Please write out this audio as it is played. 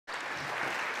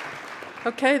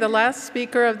Okay, the last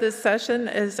speaker of this session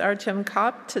is Artyom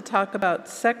Kopp to talk about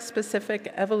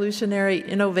sex-specific evolutionary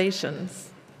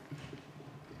innovations.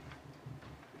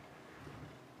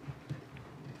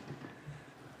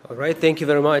 All right, thank you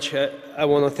very much. I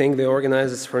want to thank the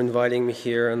organizers for inviting me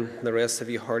here and the rest of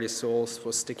you hardy souls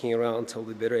for sticking around till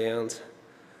the bitter end.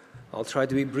 I'll try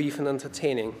to be brief and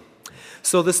entertaining.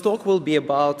 So this talk will be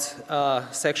about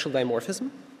sexual dimorphism,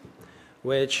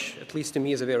 which, at least to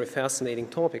me, is a very fascinating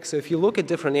topic. So if you look at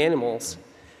different animals,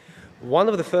 one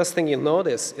of the first things you'll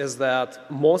notice is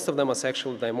that most of them are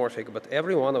sexually dimorphic, but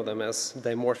every one of them is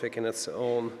dimorphic in its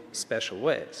own special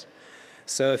ways.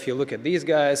 So if you look at these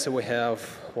guys, so we have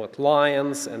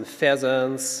lions and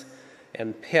pheasants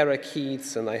and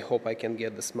parakeets, and I hope I can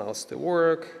get this mouse to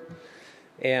work,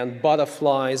 and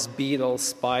butterflies, beetles,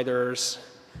 spiders.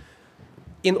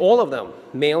 In all of them,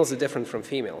 males are different from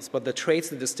females, but the traits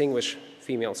that distinguish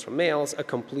females from males are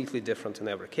completely different in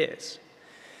every case.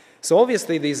 So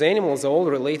obviously, these animals are all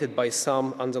related by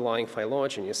some underlying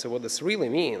phylogeny. So what this really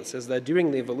means is that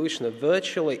during the evolution of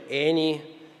virtually any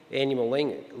animal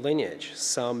lineage,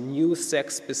 some new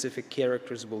sex-specific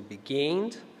characters will be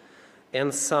gained,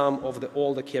 and some of the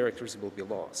older characters will be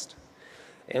lost.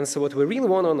 And so what we really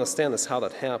want to understand is how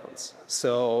that happens.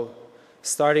 So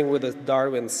starting with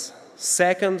Darwin's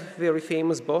second very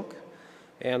famous book,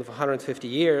 and for 150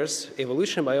 years,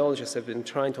 evolution biologists have been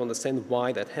trying to understand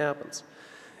why that happens.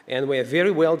 And we have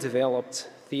very well-developed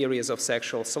theories of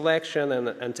sexual selection and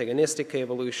antagonistic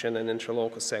evolution and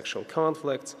interlocal sexual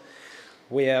conflicts.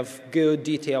 We have good,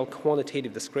 detailed,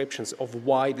 quantitative descriptions of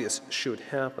why this should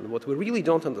happen. What we really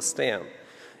don't understand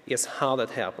is how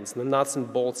that happens, the nuts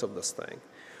and bolts of this thing.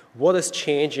 What is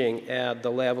changing at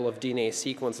the level of DNA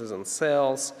sequences in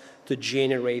cells to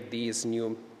generate these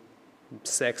new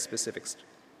sex-specific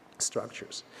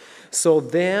structures? So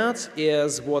that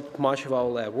is what much of our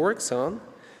lab works on.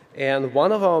 And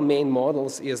one of our main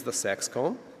models is the sex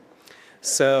comb.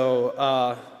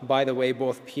 So, by the way,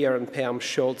 both Pierre and Pam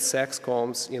showed sex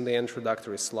combs in the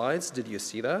introductory slides. Did you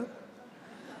see that?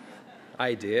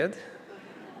 I did.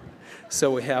 So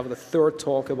we have the third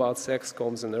talk about sex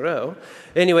combs in a row.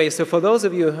 Anyway, so for those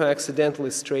of you who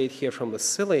accidentally strayed here from the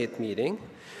ciliate meeting,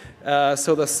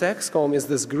 so the sex comb is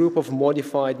this group of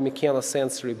modified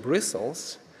mechanosensory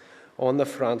bristles on the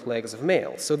front legs of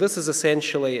males. So this is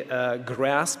essentially a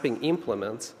grasping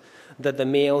implement that the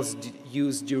males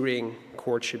use during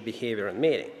courtship behavior and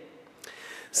mating.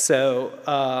 So,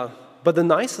 but the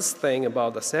nicest thing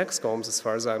about the sex combs, as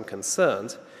far as I'm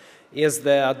concerned, is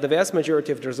that the vast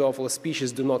majority of Drosophila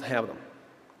species do not have them.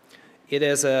 It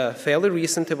is a fairly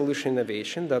recent evolutionary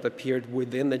innovation that appeared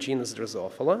within the genus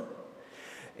Drosophila,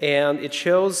 and it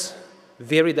shows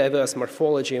very diverse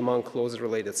morphology among closely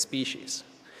related species.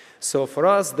 So for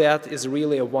us, that is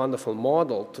really a wonderful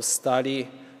model to study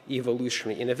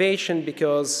evolutionary innovation,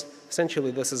 because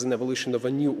essentially this is an evolution of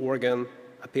a new organ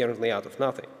apparently out of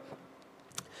nothing.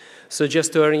 So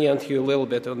just to orient you a little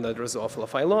bit on the Drosophila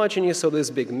phylogeny, so this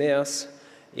big mess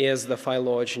is the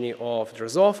phylogeny of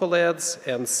Drosophilids,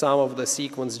 and some of the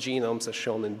sequence genomes are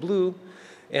shown in blue,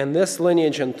 and this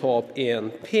lineage on top in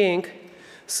pink.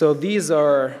 So these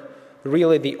are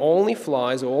really the only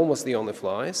flies, or almost the only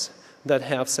flies, that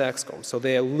have sex combs. So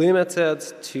they are limited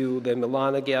to the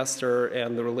melanogaster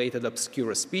and the related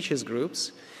obscura species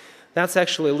groups. That's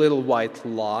actually a little white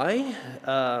lie.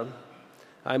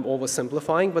 I'm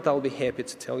oversimplifying, but I'll be happy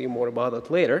to tell you more about it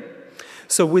later.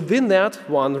 So within that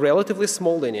one relatively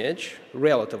small lineage,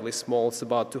 relatively small, it's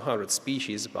about 200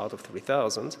 species, about of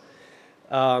 3,000,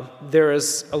 there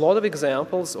is a lot of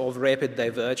examples of rapid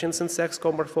divergence in sex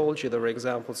comb morphology. There are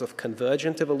examples of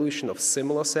convergent evolution of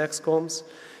similar sex combs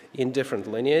in different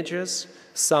lineages,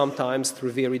 sometimes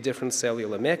through very different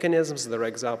cellular mechanisms. There are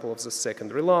examples of the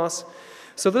secondary loss.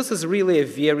 So this is really a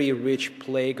very rich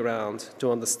playground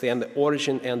to understand the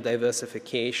origin and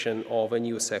diversification of a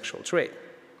new sexual trait.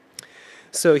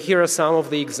 So here are some of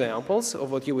the examples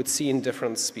of what you would see in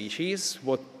different species.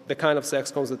 The kind of sex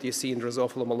combs that you see in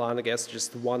Drosophila melanogaster is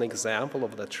just one example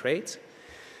of the trait.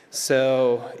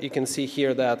 So you can see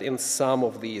here that in some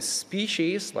of these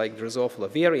species, like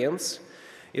Drosophila variants,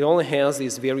 it only has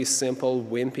these very simple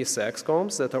wimpy sex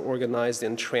combs that are organized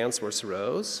in transverse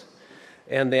rows.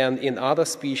 And then in other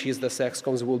species, the sex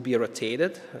combs will be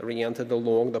rotated, oriented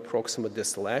along the proximal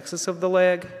distal axis of the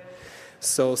leg.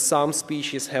 So some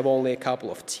species have only a couple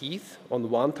of teeth on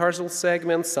one tarsal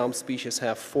segment. Some species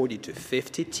have 40 to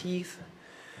 50 teeth.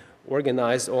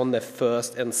 organized on the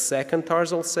first and second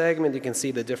tarsal segment. You can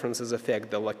see the differences affect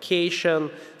the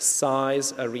location,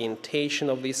 size, orientation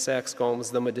of these sex combs,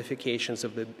 the modifications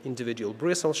of the individual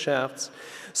bristle shafts.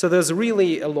 So there's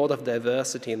really a lot of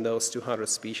diversity in those 200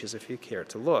 species if you care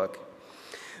to look.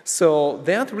 So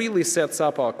that really sets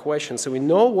up our question. So we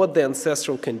know what the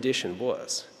ancestral condition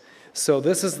was. So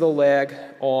this is the leg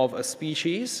of a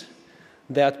species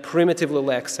that primitively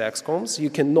lacks sex combs. You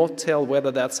cannot tell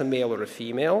whether that's a male or a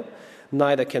female.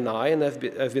 Neither can I, and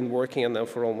I've been working on them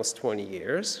for almost 20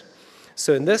 years.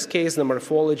 So in this case, the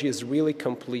morphology is really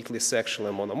completely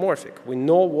sexually monomorphic. We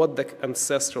know what the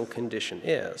ancestral condition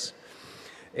is.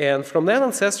 And from that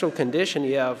ancestral condition,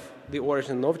 you have the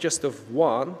origin not just of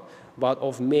one, but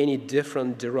of many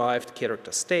different derived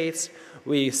character states.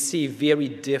 We see very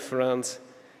different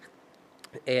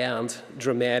and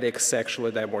dramatic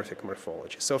sexually dimorphic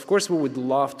morphology. So of course we would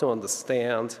love to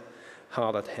understand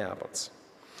how that happens.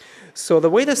 So the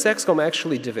way the sex comb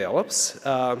actually develops,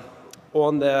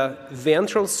 on the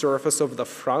ventral surface of the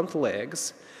front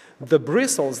legs, the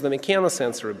bristles, the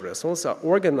mechanosensory bristles, are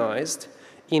organized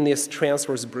in these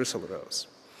transverse bristle rows.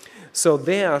 So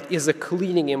that is a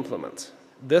cleaning implement.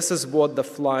 This is what the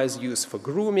flies use for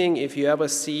grooming. If you ever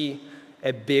see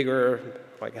a bigger,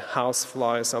 like a house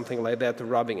fly or something like that,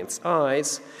 rubbing its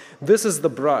eyes, this is the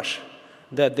brush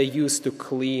that they use to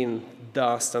clean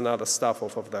dust and other stuff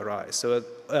off of their eyes. So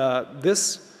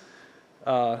this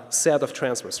set of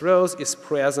transverse rows is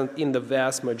present in the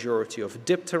vast majority of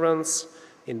dipterans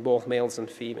in both males and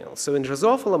females. So in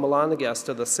Drosophila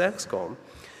melanogaster, the sex comb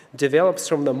develops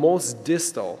from the most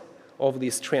distal of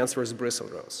these transverse bristle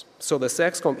rows. So the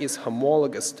sex comb is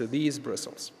homologous to these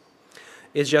bristles.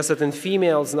 It's just that in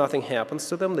females, nothing happens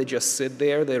to them. They just sit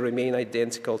there. They remain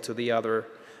identical to the other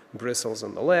bristles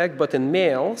on the leg. But in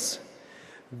males,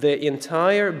 the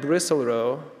entire bristle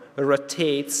row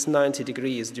rotates 90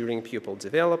 degrees during pupal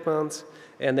development,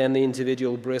 and then the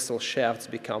individual bristle shafts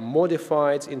become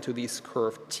modified into these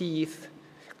curved teeth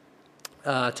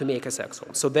to make a sex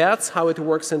comb. So that's how it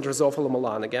works in Drosophila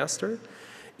melanogaster.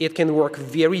 It can work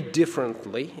very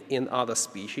differently in other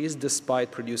species,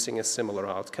 despite producing a similar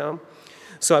outcome.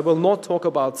 So I will not talk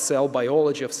about cell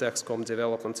biology of sex comb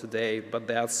development today, but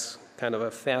that's kind of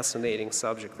a fascinating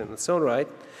subject in its own right.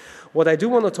 What I do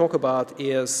want to talk about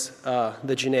is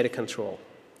the genetic control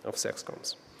of sex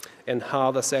combs and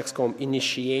how the sex comb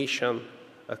initiation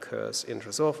occurs in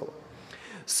Drosophila.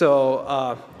 So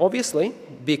obviously,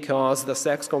 because the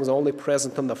sex comb is only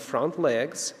present on the front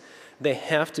legs, they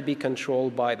have to be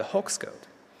controlled by the Hox code.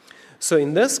 So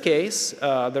in this case,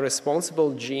 the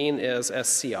responsible gene is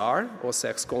SCR, or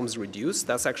sex combs reduced.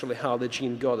 That's actually how the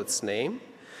gene got its name.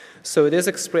 So it is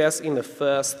expressed in the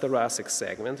first thoracic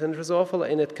segment in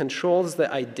Drosophila, and it controls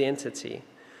the identity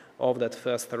of that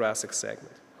first thoracic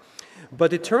segment.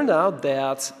 But it turned out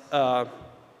that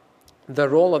the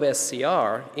role of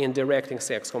SCR in directing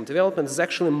sex comb development is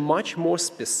actually much more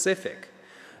specific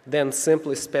than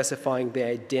simply specifying the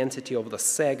identity of the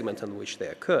segment in which they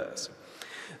occurs.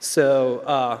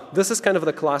 So this is kind of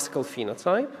the classical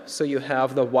phenotype. So you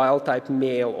have the wild-type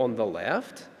male on the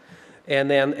left, and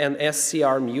then an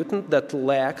SCR mutant that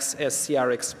lacks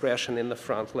SCR expression in the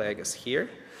front leg is here.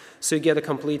 So you get a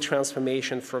complete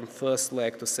transformation from first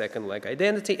leg to second leg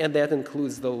identity, and that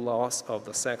includes the loss of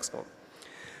the sex comb.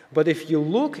 But if you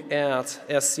look at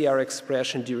SCR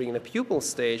expression during the pupal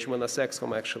stage, when the sex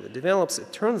comb actually develops,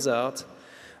 it turns out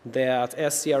that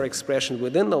SCR expression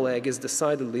within the leg is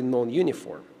decidedly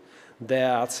non-uniform.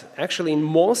 That actually in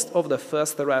most of the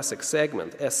first thoracic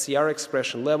segment, SCR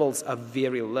expression levels are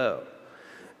very low.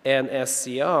 And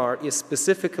SCR is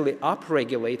specifically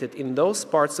upregulated in those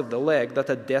parts of the leg that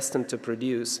are destined to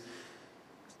produce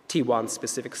T1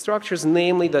 specific structures,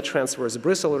 namely the transverse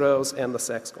bristle rows and the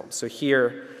sex combs. So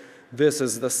here, this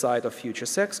is the site of future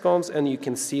sex combs, and you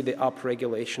can see the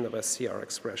upregulation of SCR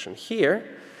expression here.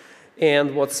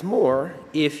 And what's more,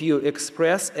 if you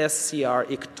express SCR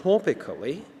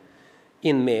ectopically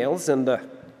in males and the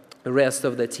rest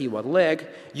of the T1 leg,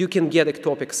 you can get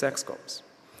ectopic sex combs.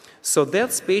 So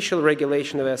that spatial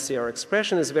regulation of SCR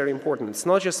expression is very important. It's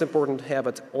not just important to have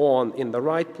it on in the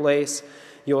right place,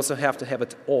 you also have to have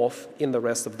it off in the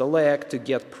rest of the leg to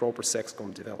get proper sex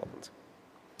comb development.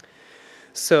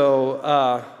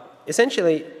 So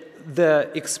essentially,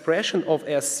 the expression of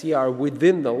SCR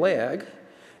within the leg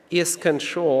is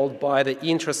controlled by the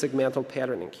intrasegmental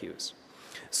patterning cues.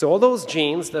 So all those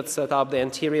genes that set up the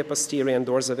anterior, posterior, and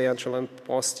dorsoventral and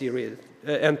posterior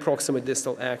and proximal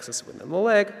distal axis within the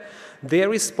leg, they're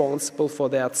responsible for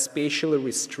that spatially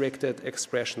restricted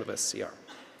expression of SCR.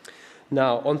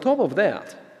 Now, on top of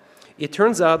that, it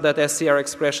turns out that SCR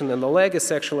expression in the leg is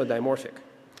sexually dimorphic.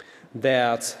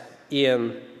 That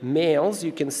in males,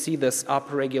 you can see this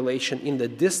upregulation in the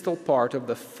distal part of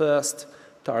the first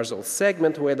tarsal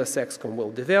segment where the sex chrome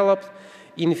will develop.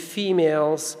 In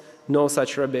females, no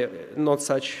such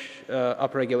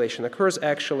upregulation occurs.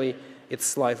 Actually, it's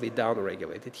slightly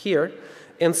downregulated here.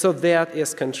 And so that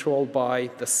is controlled by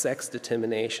the sex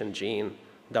determination gene,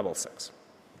 double sex.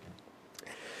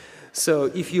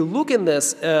 So if you look in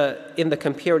this in the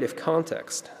comparative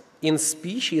context, in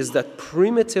species that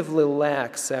primitively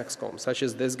lack sex chromes, such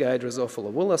as this guy,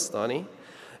 Drosophila willistoni,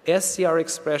 SCR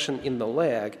expression in the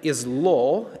leg is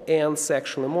low and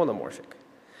sexually monomorphic.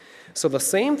 So the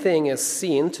same thing is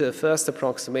seen to a first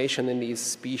approximation in these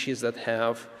species that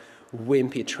have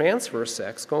wimpy transverse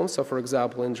sex chromes. So for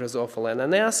example, in Drosophila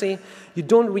ananasi, you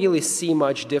don't really see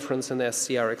much difference in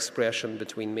SCR expression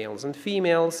between males and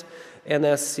females, and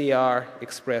SCR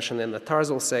expression in the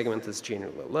tarsal segment is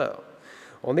generally low.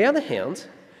 On the other hand,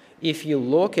 if you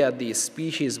look at these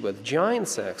species with giant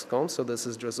sex chromes, so this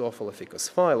is Drosophila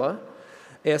ficus-phyla,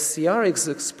 SCR is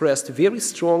expressed very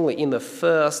strongly in the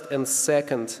first and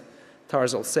second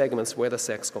tarsal segments where the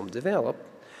sex chrome develop.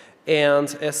 And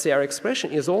SCR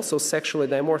expression is also sexually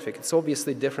dimorphic. It's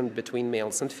obviously different between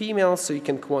males and females, so you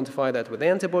can quantify that with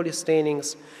antibody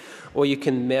stainings, or you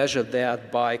can measure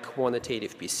that by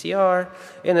quantitative PCR.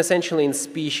 And essentially in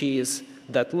species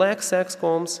that lack sex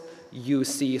chromes, you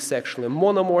see sexually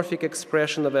monomorphic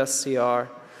expression of SCR,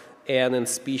 and in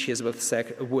species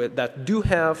that do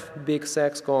have big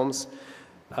sex chromes,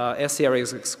 SCR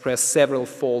is expressed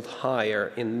several-fold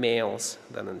higher in males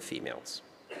than in females.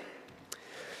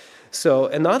 So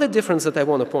another difference that I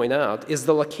want to point out is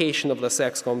the location of the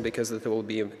sex chrome, because it will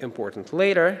be important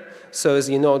later. So as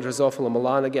you know, Drosophila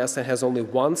melanogaster has only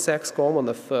one sex chrome on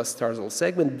the first tarsal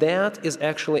segment. That is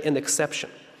actually an exception.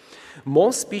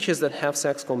 Most species that have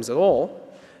sex chromes at all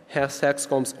have sex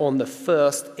chromes on the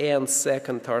first and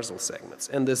second tarsal segments.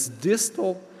 And this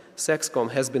distal sex chrome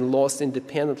has been lost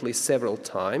independently several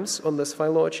times on this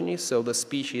phylogeny. So the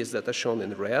species that are shown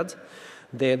in red,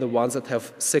 they're the ones that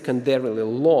have secondarily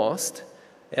lost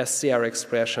SCR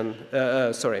expression,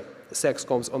 sex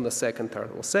chromes on the second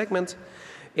tarsal segment.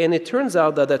 And it turns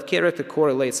out that that character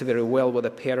correlates very well with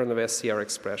a pattern of SCR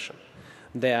expression.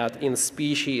 That in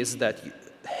species that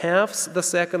have the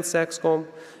second sex chrome,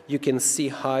 you can see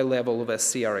high level of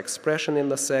SCR expression in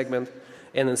the segment,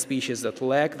 and in species that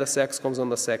lack the sex chromes on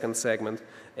the second segment,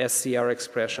 SCR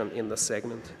expression in the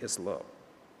segment is low.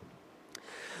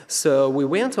 So we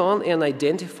went on and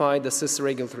identified the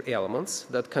cis-regulatory elements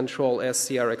that control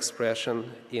SCR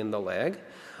expression in the leg.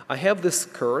 I have this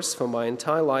curse for my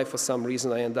entire life. For some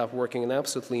reason, I end up working on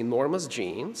absolutely enormous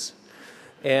genes.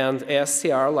 And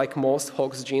SCR, like most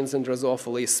Hox genes in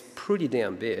Drosophila, is pretty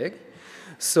damn big.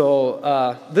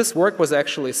 So this work was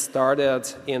actually started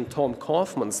in Tom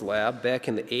Kaufman's lab back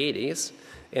in the 80s,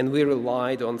 and we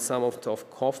relied on some of Tom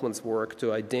Kaufman's work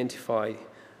to identify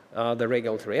the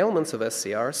regulatory elements of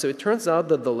SCR. So it turns out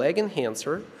that the leg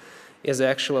enhancer is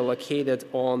actually located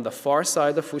on the far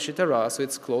side of Fushitara, so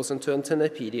it's closer to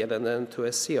antennapedia than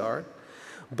to SCR.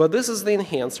 But this is the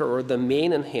enhancer, or the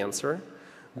main enhancer,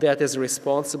 that is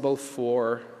responsible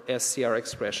for SCR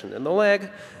expression in the leg,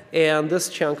 and this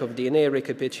chunk of DNA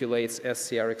recapitulates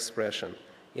SCR expression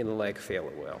in the leg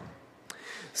fairly well.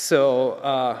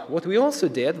 So what we also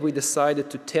did, we decided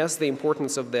to test the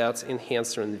importance of that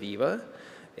enhancer in vivo,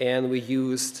 and we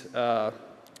used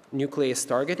nuclease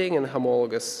targeting and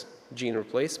homologous gene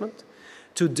replacement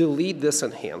to delete this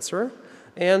enhancer,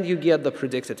 and you get the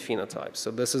predicted phenotype. So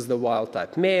this is the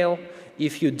wild-type male.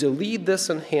 If you delete this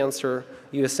enhancer,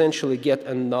 you essentially get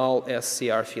a null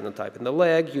SCR phenotype in the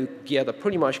leg. You get a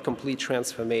pretty much complete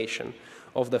transformation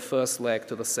of the first leg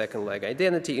to the second leg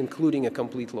identity, including a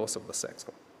complete loss of the sex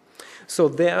chrome. So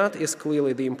that is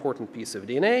clearly the important piece of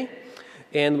DNA.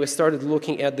 And we started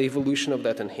looking at the evolution of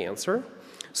that enhancer.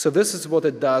 So this is what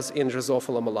it does in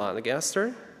Drosophila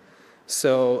melanogaster.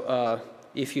 So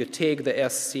if you take the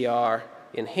SCR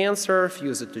enhancer,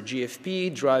 fuse it to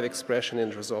GFP, drive expression in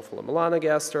Drosophila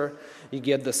melanogaster, you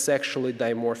get the sexually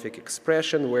dimorphic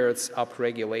expression where it's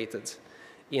upregulated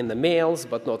in the males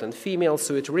but not in females,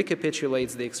 so it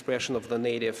recapitulates the expression of the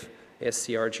native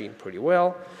SCR gene pretty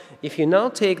well. If you now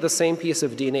take the same piece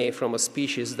of DNA from a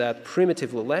species that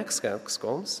primitively lacks sex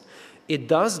chromes, it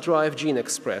does drive gene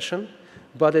expression,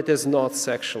 but it is not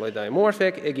sexually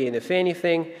dimorphic. Again, if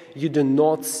anything, you do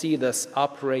not see this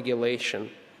upregulation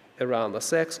around the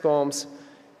sex chromes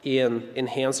in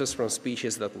enhancers from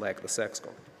species that lack the sex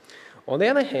chrome. On the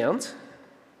other hand,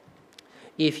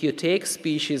 if you take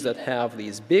species that have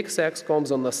these big sex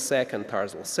chromes on the second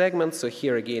tarsal segment, so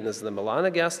here again is the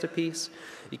melanogaster piece,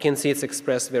 you can see it's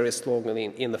expressed very strongly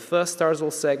in the first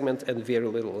tarsal segment and very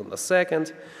little in the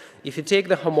second. If you take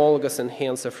the homologous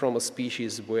enhancer from a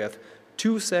species with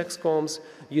 2 sex chromes,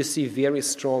 you see very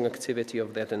strong activity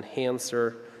of that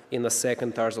enhancer in the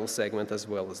second tarsal segment as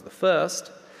well as the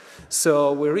first.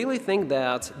 So we really think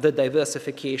that the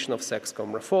diversification of sex chrome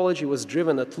morphology was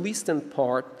driven at least in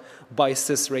part by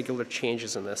cis-regular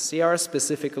changes in SCR,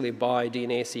 specifically by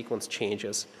DNA sequence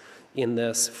changes in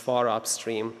this far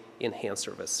upstream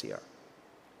enhancer of SCR.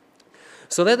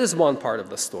 So that is one part of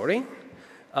the story.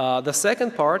 The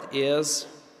second part is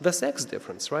the sex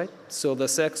difference, right? So the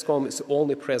sex chrome is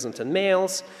only present in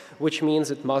males, which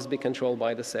means it must be controlled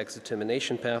by the sex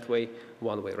determination pathway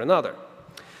one way or another.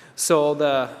 So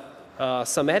the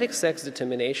somatic sex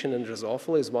determination in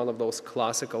Drosophila is one of those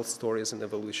classical stories in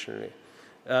evolutionary,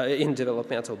 in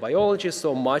developmental biology.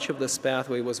 So much of this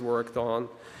pathway was worked on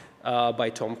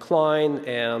by Tom Klein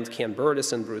and Ken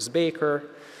Burtis and Bruce Baker.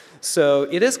 So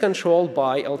it is controlled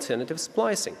by alternative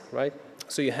splicing, right?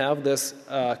 So you have this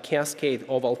cascade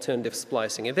of alternative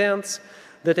splicing events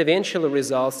that eventually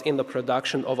results in the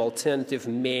production of alternative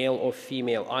male or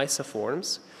female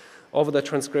isoforms of the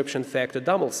transcription factor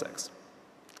double sex.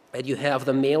 And you have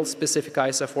the male-specific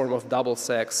isoform of double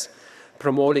sex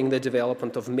promoting the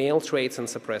development of male traits and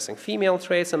suppressing female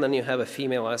traits, and then you have a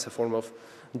female isoform of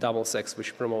double sex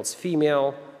which promotes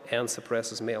female and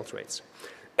suppresses male traits.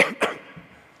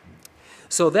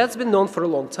 So that's been known for a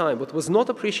long time. What was not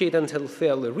appreciated until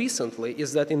fairly recently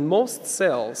is that in most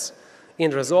cells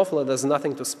in Drosophila there's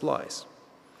nothing to splice.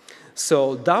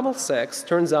 So double sex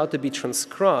turns out to be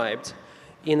transcribed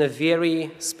in a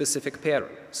very specific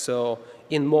pattern. So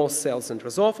in most cells in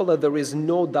Drosophila there is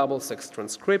no double sex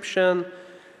transcription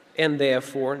and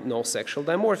therefore no sexual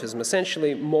dimorphism.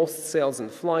 Essentially most cells in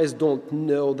flies don't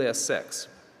know their sex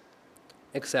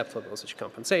except for dosage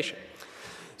compensation.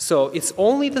 So it's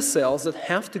only the cells that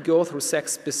have to go through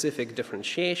sex-specific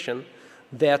differentiation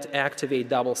that activate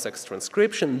double-sex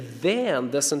transcription. Then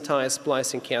this entire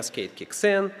splicing cascade kicks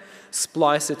in,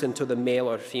 splice it into the male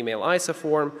or female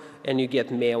isoform, and you get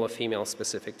male or female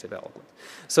specific development.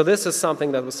 So this is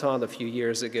something that was found a few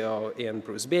years ago in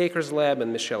Bruce Baker's lab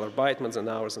and Michelle Beitman's and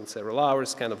ours and several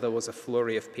hours. There was a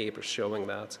flurry of papers showing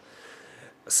that.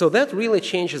 So that really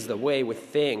changes the way we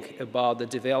think about the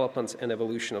development and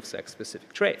evolution of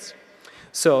sex-specific traits.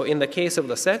 So in the case of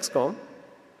the sex chrome,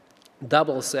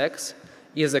 double sex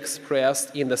is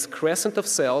expressed in this crescent of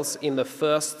cells in the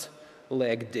first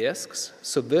leg discs.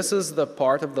 So this is the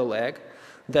part of the leg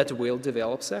that will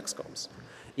develop sex chromes.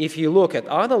 If you look at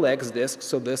other legs discs,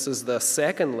 so this is the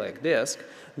second leg disc,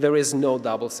 there is no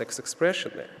double sex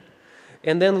expression there.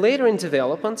 And then later in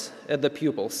development, at the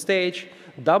pupal stage,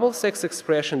 double sex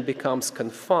expression becomes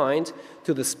confined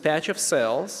to this patch of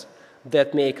cells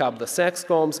that make up the sex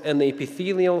chromes and the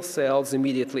epithelial cells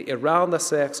immediately around the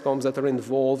sex chromes that are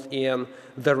involved in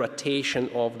the rotation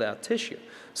of that tissue.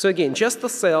 So again, just the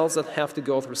cells that have to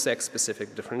go through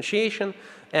sex-specific differentiation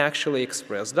actually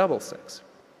express double sex.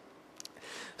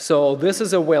 So this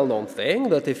is a well-known thing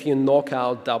that if you knock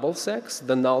out double sex,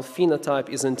 the null phenotype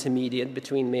is intermediate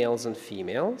between males and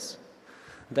females,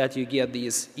 that you get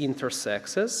these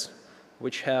intersexes,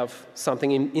 which have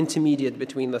something intermediate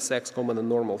between the sex chrome and the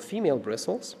normal female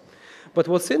bristles. But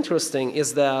what's interesting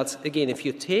is that, again, if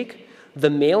you take the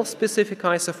male-specific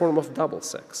isoform of double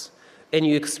sex and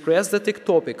you express that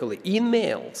ectopically in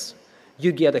males,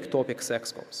 you get ectopic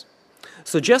sex chromes.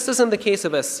 So just as in the case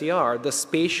of SCR, the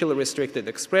spatially restricted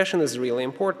expression is really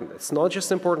important. It's not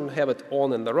just important to have it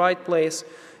on in the right place,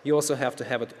 you also have to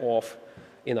have it off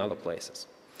in other places.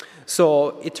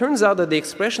 So it turns out that the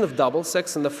expression of double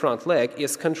sex in the front leg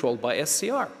is controlled by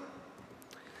SCR.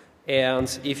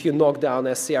 And if you knock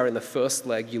down SCR in the first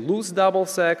leg, you lose double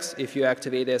sex. If you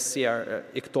activate SCR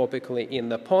ectopically in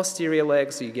the posterior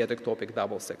legs, you get ectopic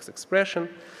double sex expression.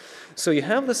 So you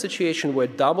have the situation where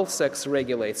double sex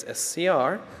regulates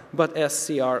SCR, but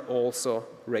SCR also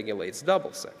regulates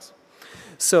double sex.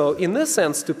 So in this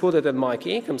sense, to put it in Mike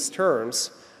Akam's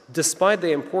terms, despite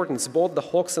their importance, both the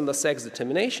Hox and the sex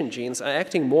determination genes are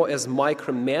acting more as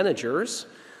micromanagers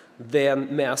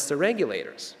than master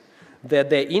regulators, that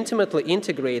they're intimately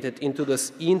integrated into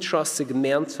this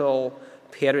intrasegmental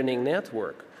patterning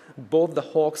network. Both the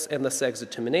Hox and the sex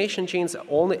determination genes are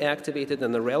only activated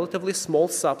in a relatively small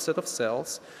subset of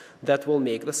cells that will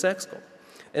make the sex chrome.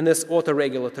 And this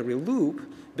autoregulatory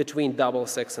loop between double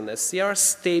sex and SCR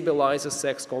stabilizes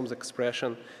sex chrome's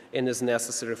expression and is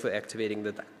necessary for activating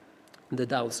the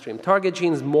downstream target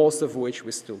genes, most of which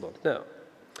we still don't know.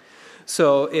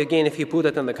 So again, if you put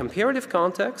it in the comparative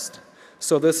context,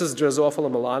 so this is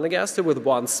Drosophila melanogaster with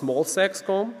one small sex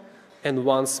comb and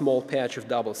one small patch of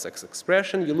double sex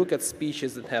expression. You look at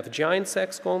species that have giant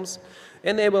sex combs,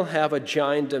 and they will have a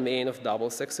giant domain of double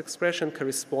sex expression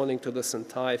corresponding to this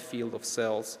entire field of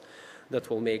cells that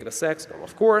will make the sex comb.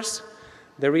 Of course,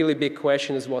 the really big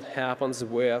question is what happens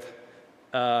with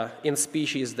in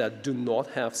species that do not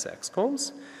have sex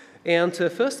combs. And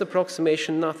first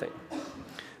approximation, nothing.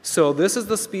 So this is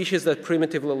the species that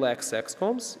primitively lack sex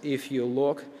combs. If you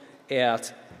look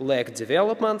at leg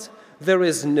development, there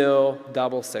is no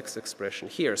double sex expression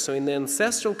here. So in the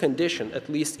ancestral condition, at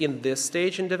least in this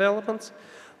stage in development,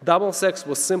 double sex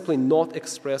was simply not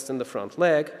expressed in the front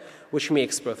leg, which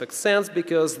makes perfect sense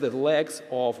because the legs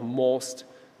of most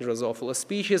Drosophila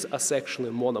species are sexually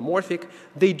monomorphic.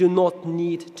 They do not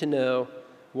need to know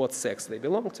what sex they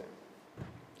belong to.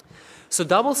 So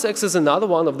double sex is another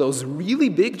one of those really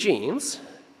big genes,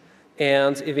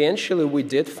 and eventually we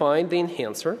did find the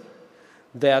enhancer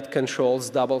that controls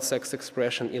double sex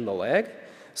expression in the leg.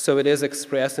 So it is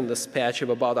expressed in this patch of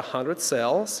about 100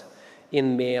 cells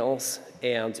in males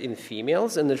and in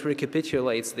females, and it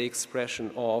recapitulates the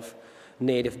expression of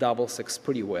native double sex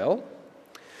pretty well.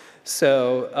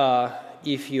 So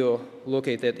if you look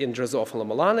at it in Drosophila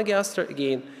melanogaster,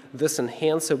 again, this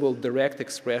enhancer will direct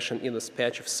expression in this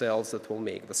patch of cells that will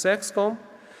make the sex comb.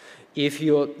 If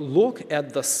you look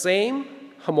at the same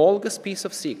homologous piece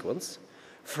of sequence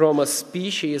from a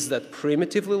species that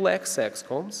primitively lacks sex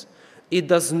combs, it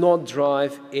does not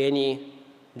drive any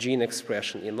gene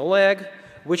expression in the leg,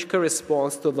 which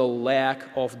corresponds to the lack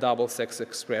of double sex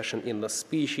expression in the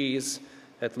species,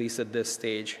 at least at this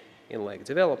stage in leg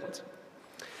development.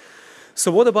 So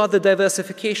what about the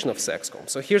diversification of sex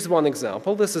combs? So here's one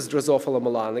example. This is Drosophila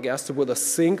melanogaster with a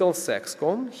single sex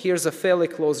comb. Here's a fairly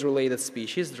close related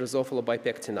species, Drosophila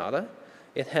bipectinata.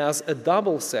 It has a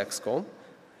double sex comb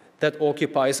that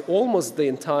occupies almost the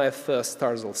entire first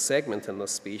tarsal segment in the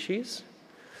species.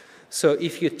 So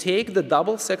if you take the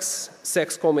double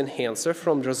sex comb enhancer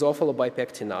from Drosophila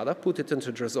bipectinata, put it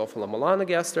into Drosophila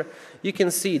melanogaster, you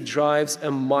can see it drives a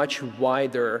much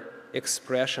wider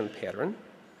expression pattern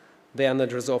than the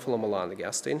Drosophila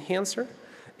melanogaster enhancer.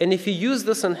 And if you use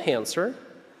this enhancer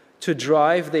to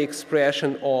drive the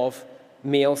expression of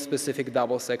male-specific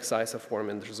double-sex isoform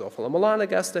in Drosophila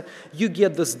melanogaster, you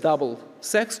get this double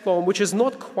sex comb, which is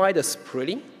not quite as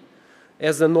pretty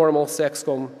as the normal sex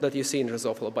comb that you see in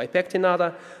Drosophila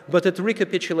bipectinata, but it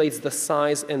recapitulates the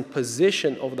size and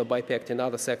position of the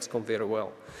bipectinata sex comb very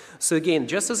well. So again,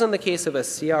 just as in the case of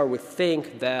SCR, we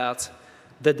think that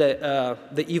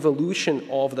the evolution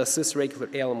of the cis-regular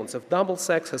elements of double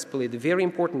sex has played a very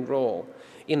important role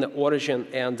in the origin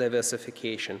and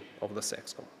diversification of the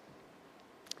sex comb.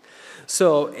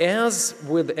 So as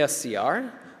with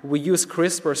SCR, we use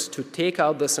CRISPRs to take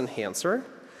out this enhancer,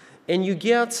 and you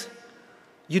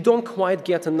don't quite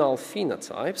get a null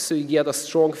phenotype, so you get a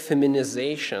strong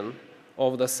feminization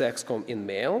of the sex comb in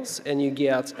males, and you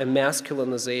get a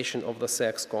masculinization of the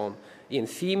sex comb in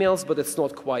females, but it's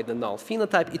not quite the null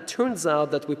phenotype. It turns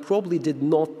out that we probably did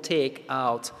not take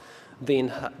out the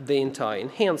entire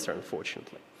enhancer,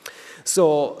 unfortunately.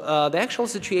 So the actual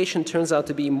situation turns out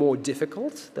to be more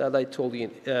difficult than I told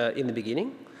you in the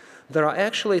beginning. There are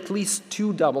actually at least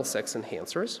two double-sex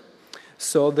enhancers.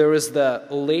 So there is the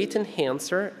late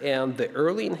enhancer and the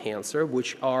early enhancer,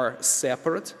 which are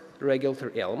separate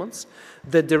regulatory elements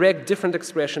that direct different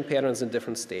expression patterns in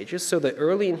different stages. So the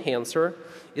early enhancer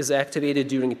is activated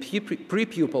during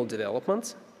prepupal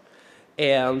development,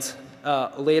 and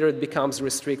later it becomes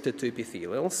restricted to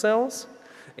epithelial cells.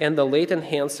 And the late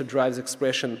enhancer drives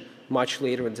expression much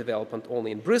later in development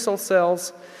only in bristle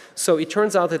cells. So it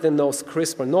turns out that in those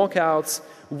CRISPR knockouts,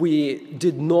 we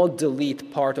did not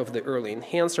delete part of the early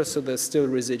enhancer, so there's still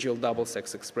residual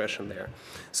double-sex expression there.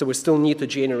 So we still need to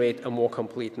generate a more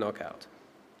complete knockout.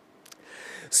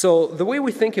 So the way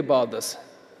we think about this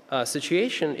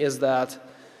situation is that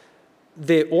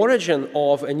the origin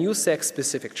of a new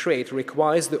sex-specific trait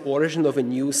requires the origin of a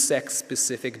new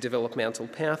sex-specific developmental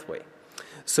pathway.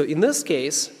 So in this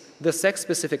case, the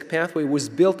sex-specific pathway was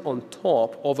built on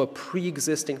top of a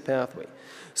pre-existing pathway.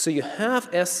 So you have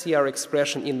SCR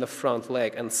expression in the front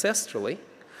leg ancestrally,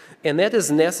 and that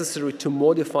is necessary to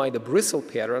modify the bristle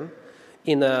pattern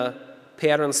in a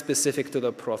pattern specific to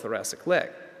the prothoracic leg.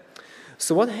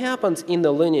 So what happened in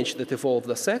the lineage that evolved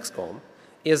the sex comb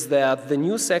is that the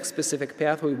new sex-specific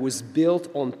pathway was built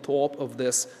on top of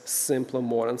this simpler,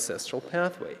 more ancestral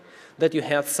pathway. That you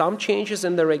had some changes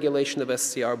in the regulation of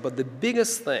SCR, but the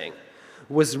biggest thing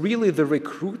was really the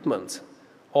recruitment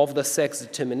of the sex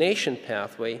determination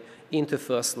pathway into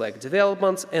first leg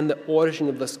development and the origin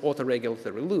of this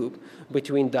autoregulatory loop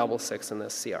between double sex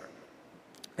and SCR.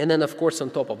 And then, of course, on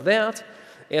top of that,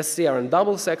 SCR and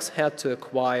double sex had to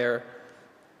acquire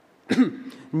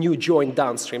new joint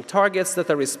downstream targets that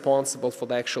are responsible for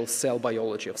the actual cell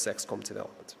biology of sex-com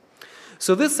development.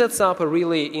 So this sets up a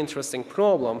really interesting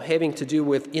problem having to do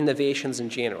with innovations in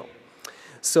general.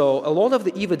 So a lot of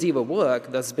the EVA-DIVA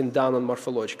work that's been done on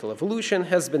morphological evolution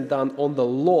has been done on the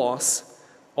loss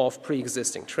of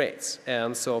pre-existing traits.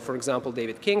 And so, for example,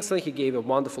 David Kingsley, he gave a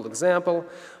wonderful example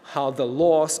how the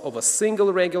loss of a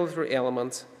single regulatory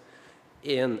element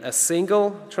in a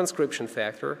single transcription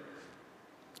factor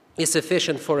is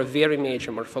sufficient for a very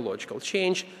major morphological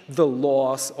change, the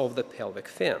loss of the pelvic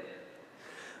fin.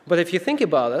 But if you think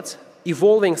about it,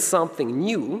 evolving something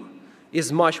new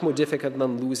is much more difficult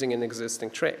than losing an existing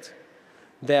trait.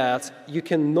 That you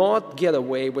cannot get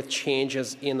away with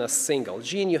changes in a single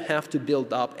gene. You have to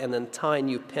build up an entire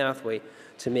new pathway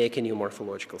to make a new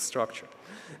morphological structure.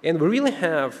 And we really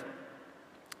have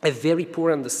a very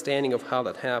poor understanding of how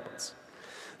that happens.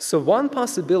 So one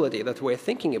possibility that we're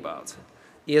thinking about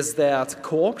is that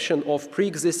co-option of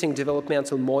pre-existing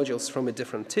developmental modules from a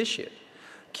different tissue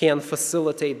can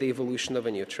facilitate the evolution of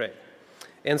a new trait.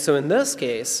 And so in this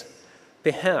case,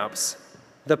 perhaps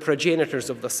the progenitors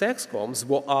of the sex-coms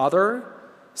were other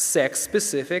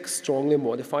sex-specific, strongly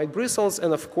modified bristles,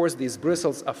 and of course these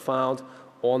bristles are found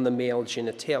on the male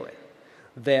genitalia.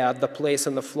 That the place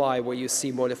in the fly where you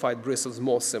see modified bristles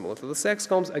most similar to the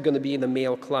sex-coms are going to be in the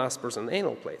male claspers and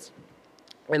anal plates.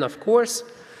 And of course,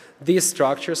 these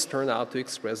structures turn out to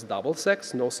express double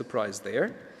sex, no surprise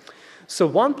there. So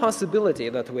one possibility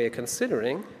that we're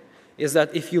considering is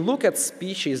that if you look at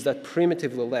species that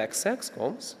primitively lack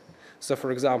sex-coms, so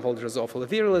for example, Drosophila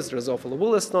virilis, Drosophila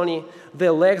willistoni,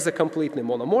 their legs are completely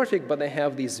monomorphic, but they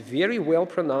have these very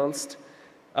well-pronounced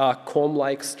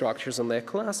comb-like structures on their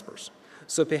claspers.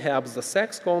 So perhaps the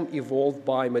sex-com evolved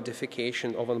by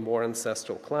modification of a more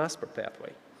ancestral clasper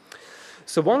pathway.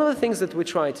 So one of the things that we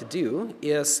try to do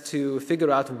is to figure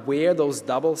out where those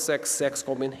double-sex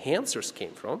sex-com enhancers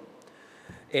came from.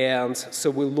 And so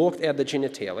we looked at the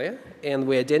genitalia, and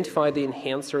we identified the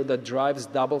enhancer that drives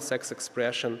double-sex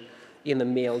expression in the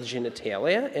male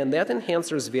genitalia, and that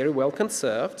enhancer is very well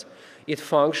conserved. It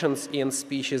functions in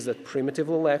species that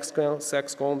primitively lack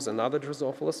sex-coms and other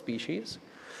Drosophila species.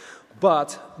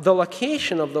 But the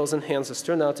location of those enhancers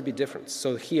turn out to be different.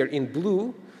 So here in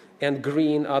blue and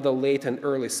green are the late and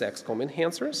early sex-com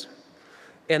enhancers.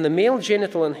 And the male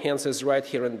genital enhancer is right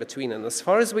here in between. And as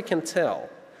far as we can tell,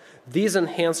 these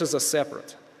enhancers are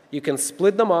separate. You can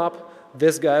split them up.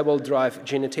 This guy will drive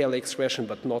genitalia expression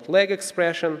but not leg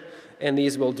expression, and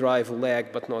these will drive leg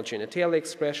but not genitalia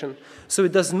expression. So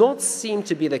it does not seem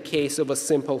to be the case of a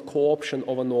simple co-option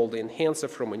of an old enhancer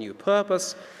from a new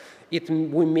purpose.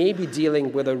 We may be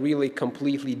dealing with a really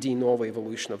completely de novo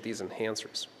evolution of these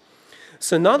enhancers.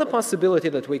 So another possibility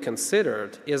that we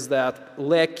considered is that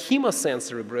leg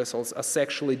chemosensory bristles are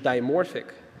sexually dimorphic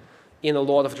in a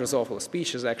lot of Drosophila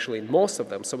species, actually in most of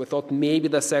them. So we thought maybe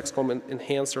the sex-com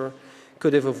enhancer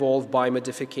could have evolved by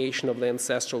modification of the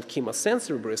ancestral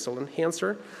chemosensory bristle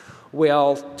enhancer.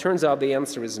 Well, turns out the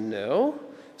answer is no.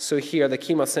 So here the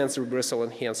chemosensory bristle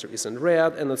enhancer is in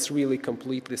red, and it's really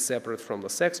completely separate from the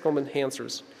sex-com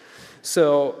enhancers.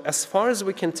 So as far as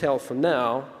we can tell for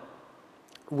now,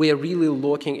 we're really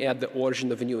looking at the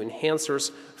origin of new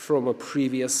enhancers from a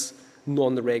previous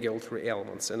non-regulatory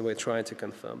elements, and we're trying to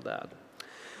confirm that.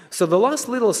 So the last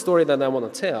little story that I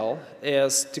want to tell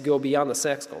is to go beyond the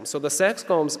sex-coms. So the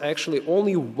sex-coms are actually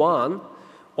only one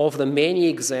of the many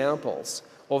examples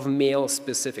of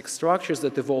male-specific structures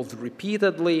that evolved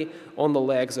repeatedly on the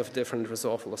legs of different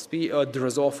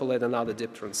Drosophila and other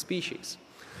dipteran species.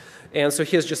 And so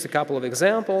here's just a couple of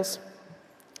examples.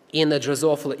 In the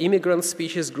Drosophila immigrant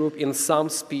species group, in some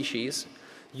species,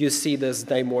 you see this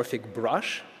dimorphic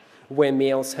brush, where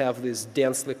males have these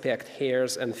densely packed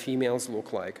hairs and females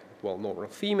look like, well, normal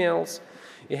females.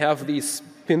 You have these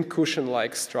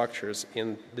pincushion-like structures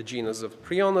in the genus of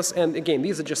Prionus. And again,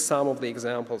 these are just some of the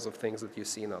examples of things that you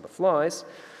see in other flies.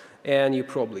 And you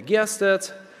probably guessed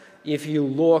it. If you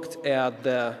looked at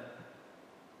the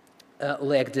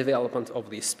leg development of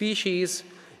these species,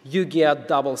 you get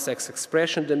double-sex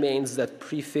expression domains that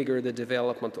prefigure the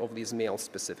development of these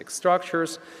male-specific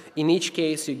structures. In each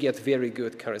case, you get very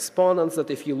good correspondence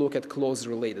that if you look at close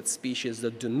related species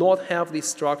that do not have these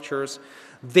structures,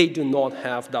 they do not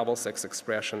have double-sex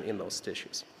expression in those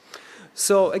tissues.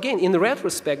 So again, in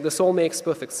retrospect, this all makes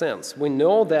perfect sense. We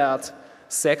know that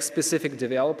sex-specific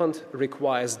development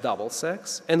requires double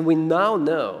sex, and we now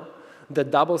know the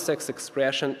double sex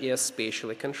expression is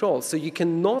spatially controlled. So you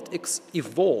cannot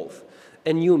evolve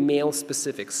a new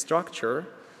male-specific structure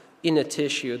in a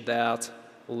tissue that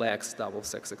lacks double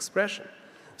sex expression.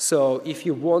 So if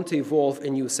you want to evolve a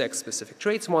new sex-specific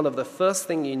traits, one of the first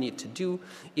things you need to do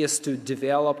is to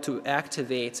develop, to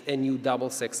activate a new double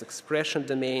sex expression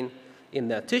domain in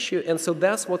that tissue. And so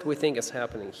that's what we think is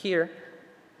happening here,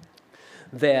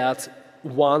 that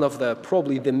one of the,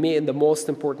 probably the most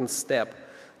important step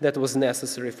that was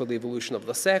necessary for the evolution of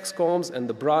the sex combs and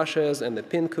the brushes and the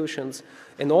pin cushions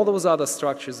and all those other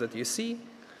structures that you see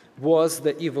was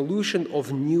the evolution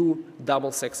of new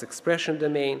double sex expression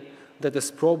domain that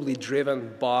is probably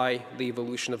driven by the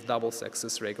evolution of double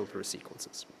sexes regulatory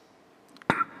sequences.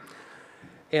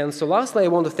 And so lastly, I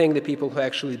want to thank the people who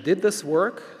actually did this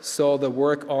work. So the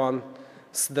work on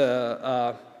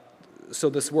the, so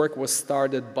this work was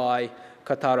started by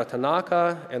Kotaro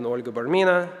Tanaka and Olga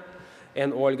Barmina,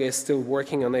 and Olga is still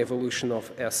working on the evolution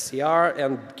of SCR,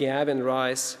 and Gavin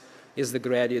Rice is the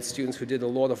graduate student who did a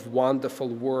lot of wonderful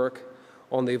work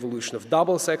on the evolution of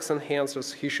double sex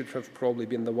enhancers. He should have probably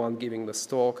been the one giving this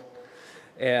talk.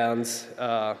 And,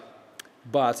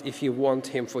 but if you want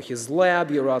him for his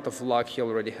lab, you're out of luck. He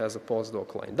already has a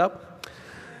postdoc lined up.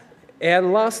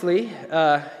 And lastly,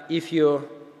 if you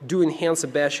do enhancer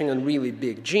bashing on really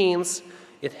big genes,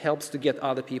 it helps to get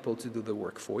other people to do the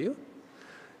work for you.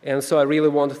 And so I really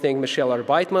want to thank Michelle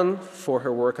Arbeitman for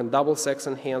her work on double sex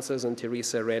enhancers and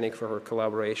Teresa Rennick for her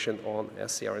collaboration on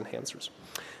SCR enhancers.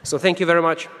 So thank you very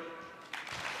much.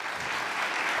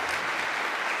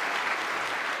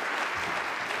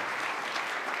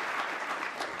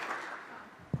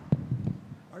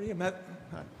 Artyom,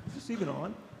 is this even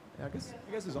on? Yeah, I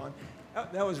guess it's on.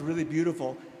 That was really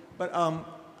beautiful. But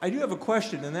I do have a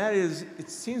question, and that is, it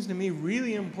seems to me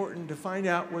really important to find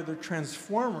out whether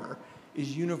transformer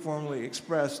is uniformly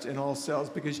expressed in all cells,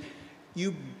 because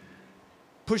you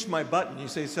push my button, you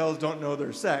say cells don't know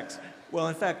their sex. Well,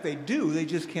 in fact, they do, they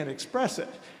just can't express it.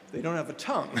 They don't have a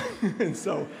tongue. And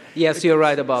so, yes, you're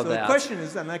right about that. So the question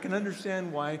is, and I can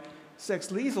understand why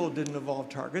sex lethal didn't evolve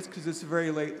targets, because it's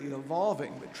very lately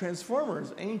evolving, but transformer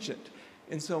is ancient.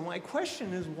 And so my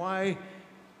question is why, I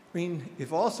mean,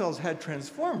 if all cells had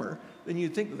transformer, then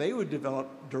you'd think they would develop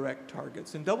direct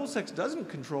targets. And double sex doesn't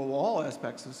control all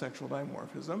aspects of sexual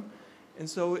dimorphism. And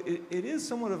so it is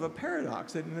somewhat of a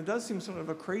paradox, and it does seem sort of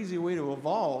a crazy way to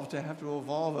evolve, to have to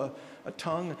evolve a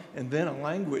tongue and then a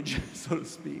language, so to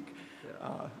speak.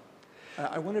 Yeah.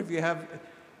 I wonder if you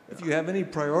have any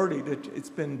priority that it's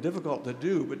been difficult to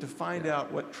do, but to find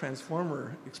out what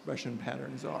transformer expression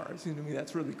patterns are. It seems to me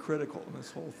that's really critical in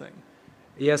this whole thing.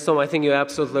 Yes, Tom, I think you're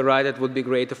absolutely right. It would be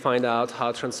great to find out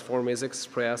how transformer is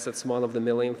expressed. It's one of the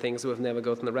million things we've never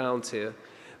gotten around to.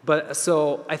 But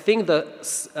so I think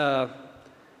the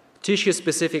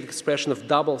tissue-specific expression of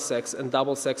double sex and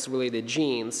double sex-related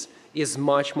genes is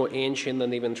much more ancient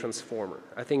than even transformer.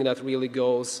 I think that really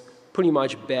goes pretty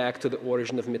much back to the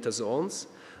origin of metazoans.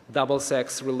 Double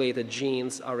sex-related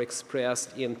genes are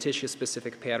expressed in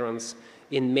tissue-specific patterns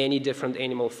in many different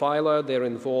animal phyla. They're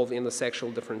involved in the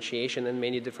sexual differentiation in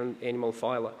many different animal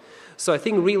phyla. So I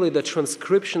think really the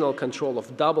transcriptional control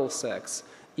of double sex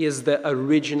is the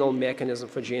original mechanism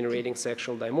for generating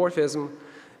sexual dimorphism.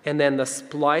 And then the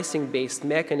splicing-based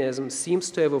mechanism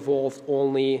seems to have evolved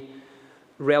only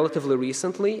relatively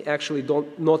recently. Actually,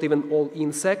 not even all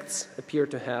insects appear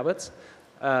to have it.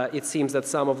 It seems that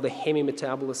some of the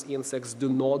hemimetabolous insects do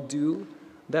not do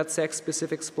that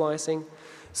sex-specific splicing.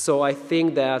 So I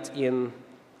think that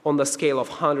on the scale of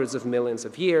hundreds of millions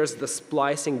of years, the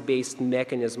splicing-based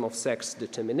mechanism of sex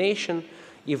determination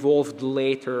evolved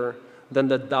later than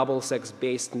the double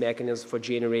sex-based mechanism for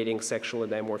generating sexually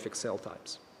dimorphic cell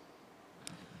types.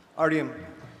 Artyom,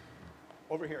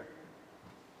 over here.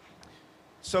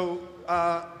 So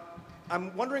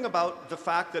I'm wondering about the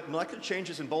fact that molecular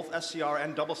changes in both SCR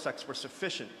and double sex were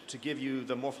sufficient to give you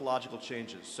the morphological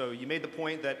changes. So you made the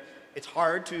point that it's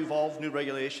hard to evolve new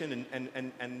regulation,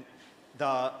 and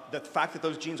the fact that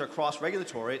those genes are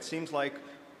cross-regulatory, it seems like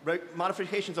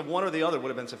modifications of one or the other would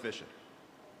have been sufficient.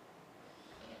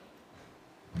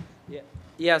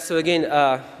 Yeah, so again,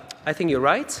 I think you're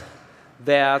right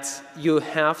that you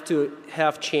have to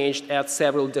have changed at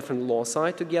several different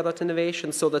loci to get that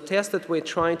innovation. So the test that we're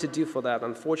trying to do for that,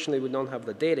 unfortunately, we don't have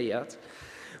the data yet.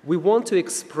 We want to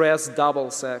express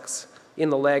double sex in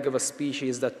the leg of a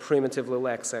species that primitively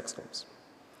lacks sex chromosomes.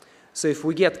 So if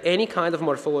we get any kind of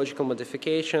morphological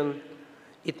modification,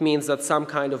 it means that some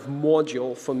kind of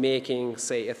module for making,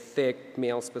 say, a thick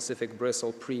male-specific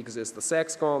bristle pre-exists the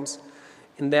sex chromosomes.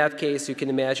 In that case, you can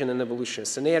imagine an evolutionary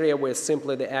scenario where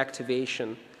simply the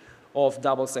activation of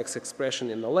double-sex expression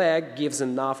in the leg gives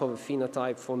enough of a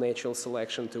phenotype for natural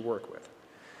selection to work with.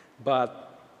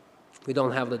 But we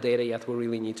don't have the data yet. We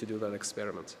really need to do that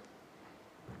experiment.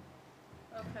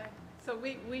 Okay, so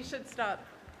we should stop.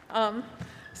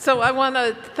 So I want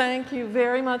to thank you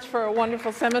very much for a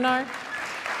wonderful seminar.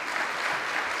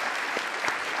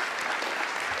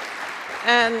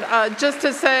 And just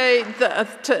to say,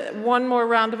 one more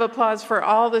round of applause for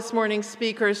all this morning's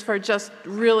speakers for just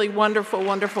really wonderful,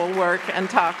 wonderful work and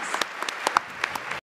talks.